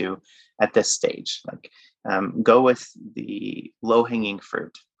have to at this stage, like go with the low-hanging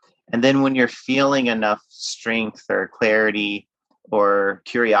fruit And then when you're feeling enough strength or clarity or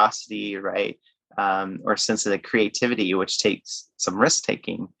curiosity, right, or sense of the creativity, which takes some risk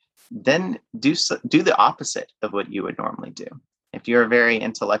taking, then do the opposite of what you would normally do. If you're a very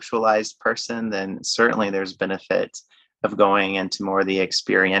intellectualized person, then certainly there's benefit of going into more of the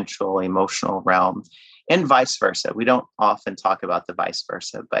experiential, emotional realm, and vice versa. We don't often talk about the vice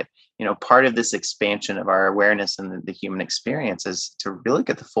versa, but part of this expansion of our awareness and the human experience is to really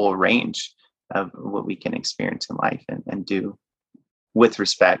get the full range of what we can experience in life and do with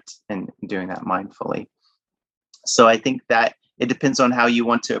respect and doing that mindfully. So I think that it depends on how you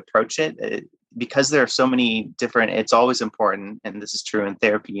want to approach it. Because there are so many different, it's always important, and this is true in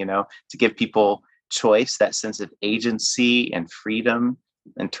therapy, to give people choice, that sense of agency and freedom,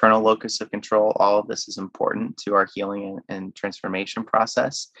 internal locus of control. All of this is important to our healing and transformation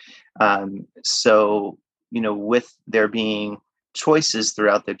process. So, with there being choices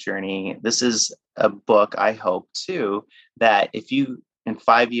throughout the journey, this is a book, I hope too, that if you, in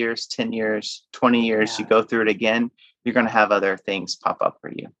 5 years, 10 years, 20 years, you go through it again, you're going to have other things pop up for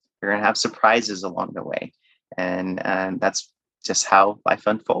you. You're going to have surprises along the way. And that's just how life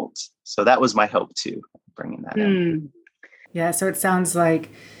unfolds. So that was my hope too, bringing that in. Yeah. So it sounds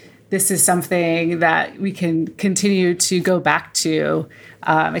like this is something that we can continue to go back to,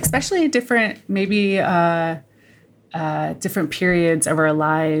 especially different, maybe different periods of our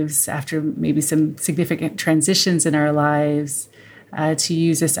lives after maybe some significant transitions in our lives, to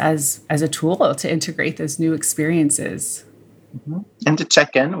use this as a tool to integrate those new experiences. Mm-hmm. And to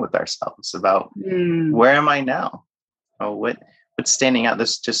check in with ourselves about where am I now? What's standing out?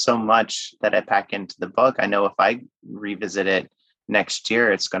 There's just so much that I pack into the book. I know if I revisit it next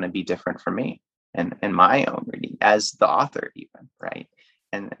year, it's going to be different for me and my own reading as the author even, right?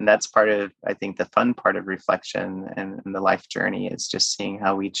 And that's part of, I think, the fun part of reflection and the life journey is just seeing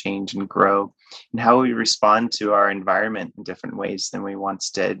how we change and grow and how we respond to our environment in different ways than we once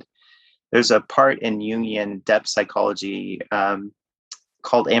did. There's a part in Jungian depth psychology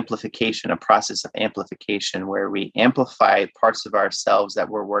called amplification, a process of amplification, where we amplify parts of ourselves that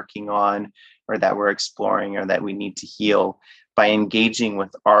we're working on or that we're exploring or that we need to heal by engaging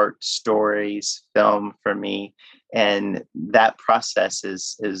with art, stories, film for me. And that process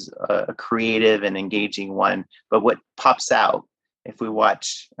is a creative and engaging one. But what pops out, if we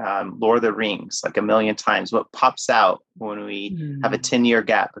watch Lord of the Rings like a million times, what pops out when we have a 10-year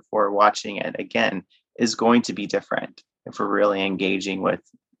gap before watching it again is going to be different if we're really engaging with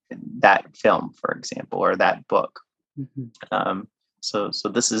that film, for example, or that book. So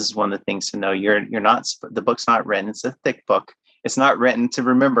this is one of the things to know. You're not, the book's not written. It's a thick book. It's not written to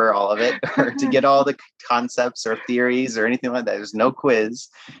remember all of it or to get all the concepts or theories or anything like that. There's no quiz.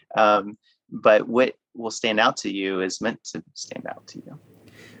 But what will stand out to you is meant to stand out to you.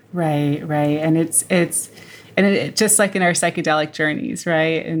 Right. And it's just like in our psychedelic journeys,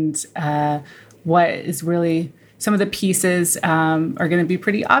 right? And what is really, some of the pieces are going to be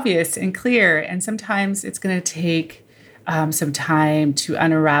pretty obvious and clear. And sometimes it's going to take some time to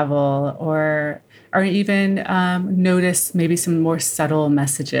unravel or even notice maybe some more subtle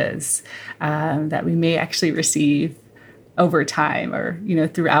messages that we may actually receive over time or,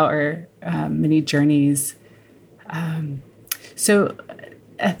 throughout our many journeys. So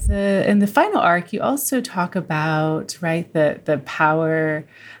in the final arc, you also talk about, right, the power,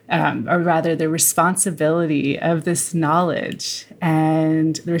 or rather the responsibility of this knowledge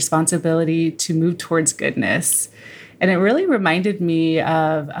and the responsibility to move towards goodness. And it really reminded me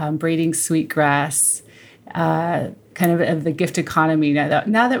of Braiding Sweetgrass, kind of the gift economy.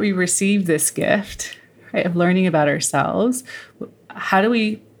 Now that we received this gift, right, of learning about ourselves, how do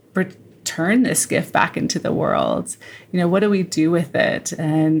we return this gift back into the world? What do we do with it?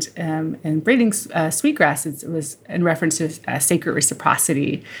 And Braiding Sweetgrass was in reference to sacred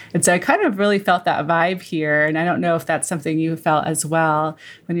reciprocity. And so I kind of really felt that vibe here. And I don't know if that's something you felt as well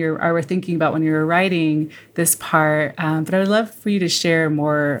when you were thinking about when you were writing this part. But I would love for you to share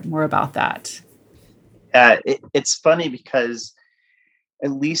more about that. It's funny because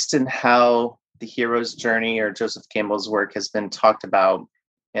at least in how the hero's journey or Joseph Campbell's work has been talked about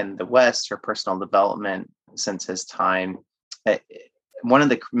in the West or personal development since his time, one of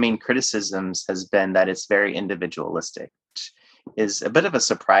the main criticisms has been that it's very individualistic, which is a bit of a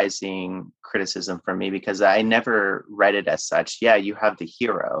surprising criticism for me because I never read it as such. Yeah, you have the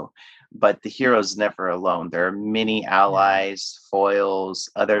hero, but the hero's never alone. There are many allies, foils,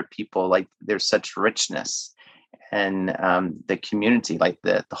 other people. Like there's such richness and the community, like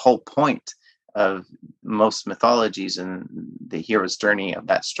the whole point of most mythologies and the hero's journey of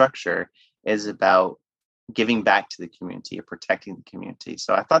that structure is about giving back to the community or protecting the community.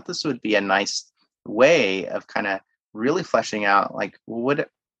 So I thought this would be a nice way of kind of really fleshing out, like, what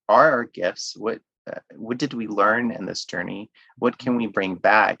are our gifts? What did we learn in this journey? What can we bring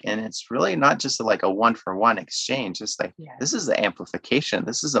back? And it's really not just like a one-for-one exchange. It's like, this is the amplification.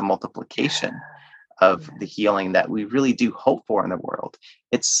 This is a multiplication of the healing that we really do hope for in the world.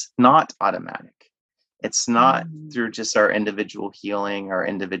 It's not automatic. It's not through just our individual healing, our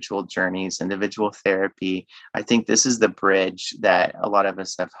individual journeys, individual therapy. I think this is the bridge that a lot of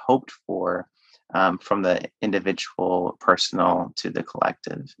us have hoped for, from the individual, personal to the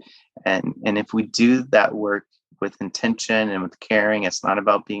collective. And if we do that work with intention and with caring, it's not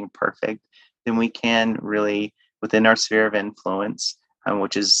about being perfect, then we can really, within our sphere of influence,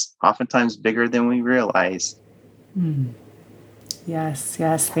 which is oftentimes bigger than we realize. Yes.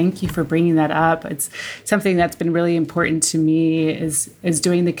 Thank you for bringing that up. It's something that's been really important to me is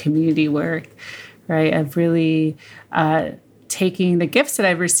doing the community work, right? Of really taking the gifts that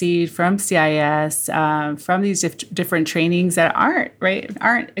I've received from CIS, from these different trainings that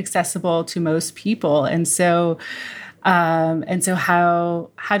aren't accessible to most people, and so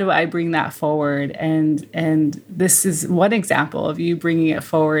how do I bring that forward? And this is one example of you bringing it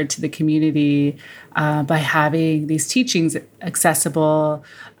forward to the community by having these teachings accessible,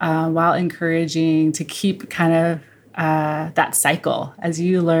 while encouraging to keep kind of that cycle as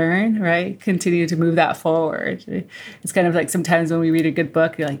you learn, right? Continue to move that forward. It's kind of like sometimes when we read a good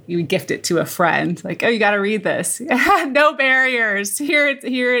book, you gift it to a friend, like, oh, you got to read this. No barriers. Here it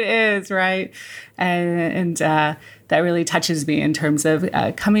is, right? And that really touches me in terms of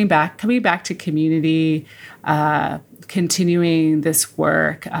coming back to community, continuing this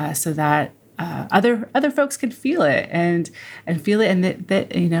work, so that other folks can feel it and feel it, and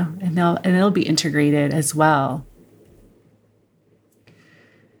that and it'll be integrated as well.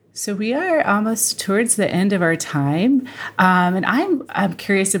 So we are almost towards the end of our time, and I'm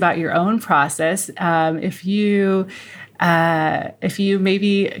curious about your own process. If you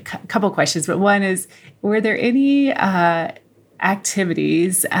maybe a couple questions, but one is, were there any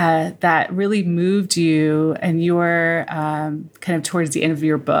activities that really moved you and you were kind of towards the end of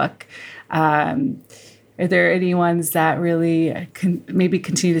your book? Are there any ones that really maybe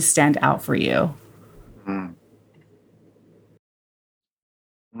continue to stand out for you?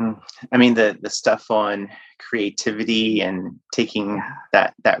 I mean, the stuff on creativity and taking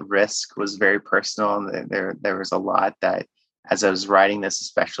that risk was very personal. And there was a lot that, as I was writing this,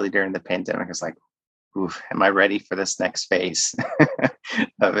 especially during the pandemic, I was like, oof, am I ready for this next phase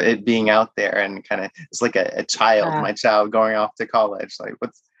of it being out there? And kind of, it's like a child, my child going off to college. Like,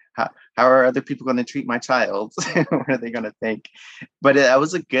 how are other people going to treat my child? What are they going to think? But it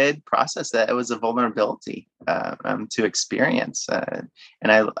was a good process. It was a vulnerability to experience.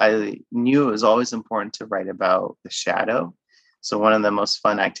 And I knew it was always important to write about the shadow. So one of the most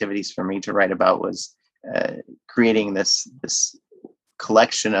fun activities for me to write about was creating this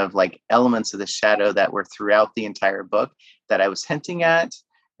collection of like elements of the shadow that were throughout the entire book that I was hinting at,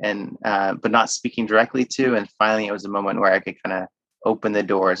 and but not speaking directly to. And finally, it was a moment where I could kind of open the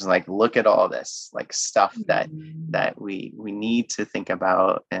doors and like, look at all this like stuff that we need to think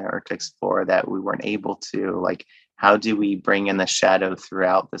about or to explore that we weren't able to. Like, how do we bring in the shadow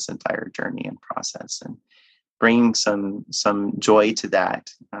throughout this entire journey and process, and bring some joy to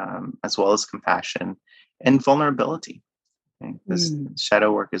that, as well as compassion and vulnerability. Okay? This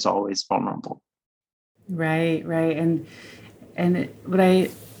shadow work is always vulnerable. Right. And what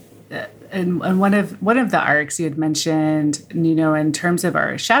and one of the arcs you had mentioned, in terms of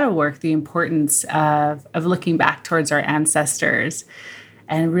our shadow work, the importance of looking back towards our ancestors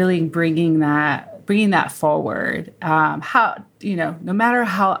and really bringing that forward. How, no matter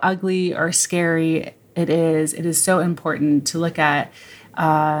how ugly or scary it is so important to look at,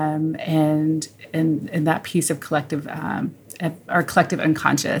 and that piece of collective, our collective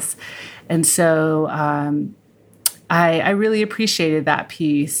unconscious. And so, I really appreciated that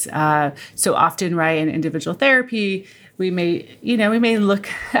piece. So often, right, in individual therapy, we may look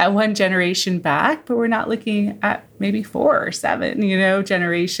at one generation back, but we're not looking at maybe 4 or 7,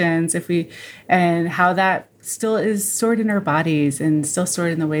 generations, and how that still is stored in our bodies and still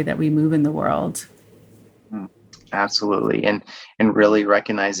stored in the way that we move in the world. Absolutely. And really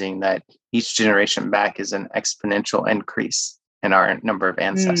recognizing that each generation back is an exponential increase in our number of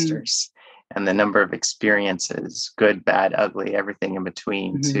ancestors. And the number of experiences, good, bad, ugly, everything in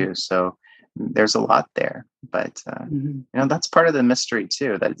between too. So there's a lot there, but that's part of the mystery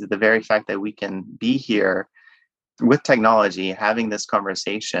too. That the very fact that we can be here with technology, having this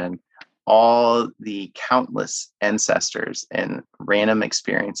conversation, all the countless ancestors and random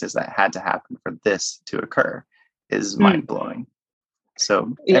experiences that had to happen for this to occur is mind blowing.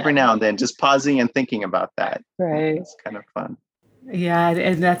 So every now and then, just pausing and thinking about that, is kind of fun. Yeah,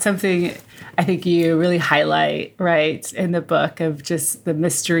 and that's something I think you really highlight, right, in the book, of just the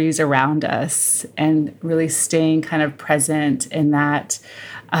mysteries around us and really staying kind of present in that.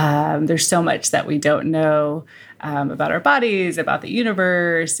 There's so much that we don't know about our bodies, about the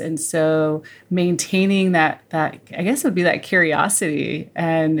universe, and so maintaining that I guess would be that curiosity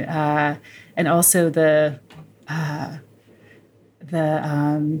and also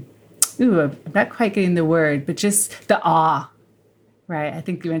I'm not quite getting the word, but just the awe. Right. I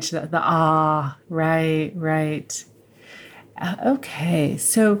think you mentioned the awe. Right. Okay.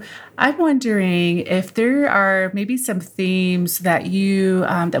 So I'm wondering if there are maybe some themes that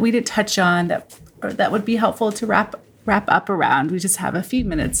that we didn't touch on that would be helpful to wrap up around. We just have a few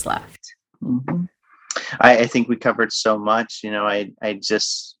minutes left. Mm-hmm. I think we covered so much. I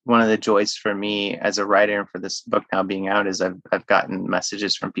just, one of the joys for me as a writer and for this book now being out is I've gotten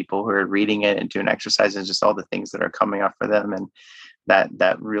messages from people who are reading it and doing exercises, just all the things that are coming up for them. And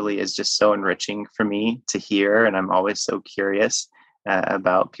that really is just so enriching for me to hear. And I'm always so curious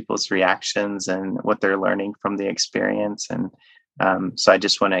about people's reactions and what they're learning from the experience. And so I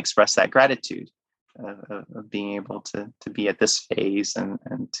just want to express that gratitude of being able to be at this phase and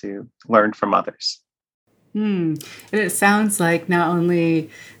to learn from others. And it sounds like not only,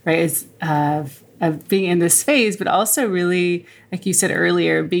 right, is of being in this phase, but also really, like you said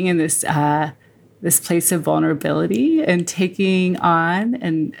earlier, being in this place of vulnerability and taking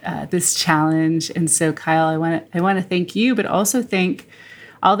on this challenge. And so, Kyle, I want to thank you, but also thank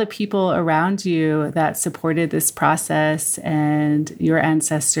all the people around you that supported this process, and your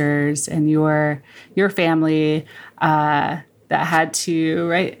ancestors and your family that had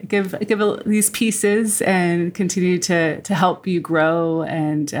to give these pieces and continue to help you grow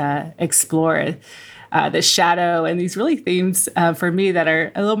and explore the shadow and these really themes for me that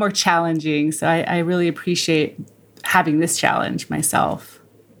are a little more challenging. So I really appreciate having this challenge myself.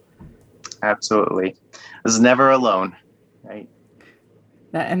 Absolutely. I was never alone, right?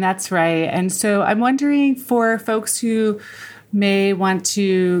 And that's right. And so I'm wondering, for folks who may want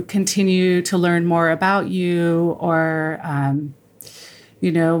to continue to learn more about you, or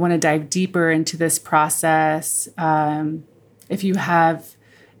want to dive deeper into this process, if you have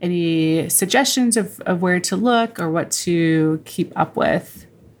any suggestions of where to look or what to keep up with.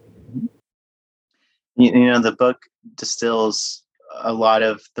 The book distills a lot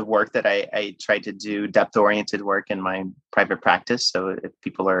of the work that I tried to do, depth-oriented work in my private practice. So if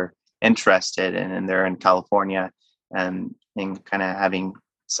people are interested and they're in California and kind of having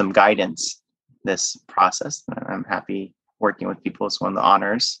some guidance this process, I'm happy working with people. It's one of the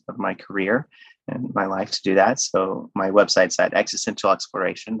honors of my career and my life to do that. So my website's at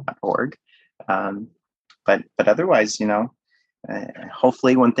existentialexploration.org. But otherwise,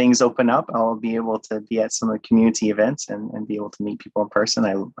 hopefully when things open up, I'll be able to be at some of the community events and be able to meet people in person.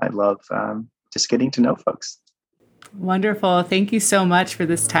 I love just getting to know folks. Wonderful. Thank you so much for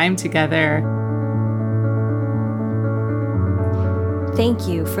this time together. Thank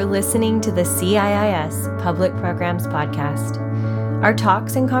you for listening to the CIIS Public Programs Podcast. Our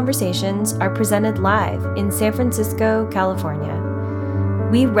talks and conversations are presented live in San Francisco, California.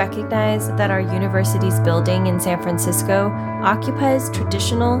 We recognize that our university's building in San Francisco occupies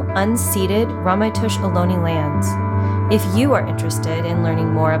traditional, unceded Ramaytush Ohlone lands. If you are interested in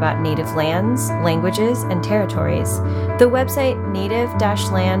learning more about Native lands, languages, and territories, the website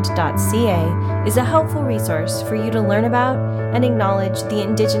native-land.ca is a helpful resource for you to learn about and acknowledge the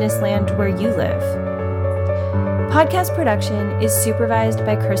Indigenous land where you live. Podcast production is supervised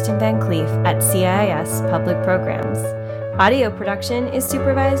by Kirsten Van Cleef at CIIS Public Programs. Audio production is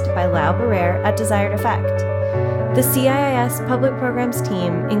supervised by Lau Barrere at Desired Effect. The CIIS Public Programs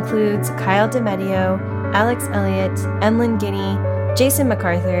team includes Kyle DeMedio, Alex Elliott, Emlyn Guinea, Jason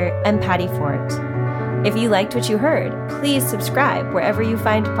MacArthur, and Patty Fort. If you liked what you heard, please subscribe wherever you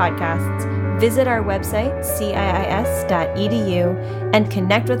find podcasts, visit our website, ciis.edu, and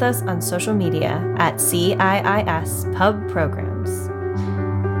connect with us on social media at CIIS Pub Programs.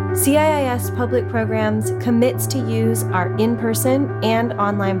 CIIS Public Programs commits to use our in-person and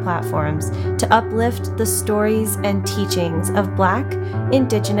online platforms to uplift the stories and teachings of Black,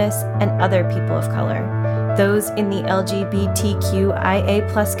 Indigenous, and other people of color, those in the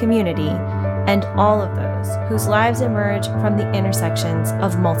LGBTQIA+ community, and all of those whose lives emerge from the intersections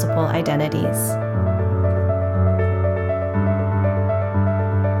of multiple identities.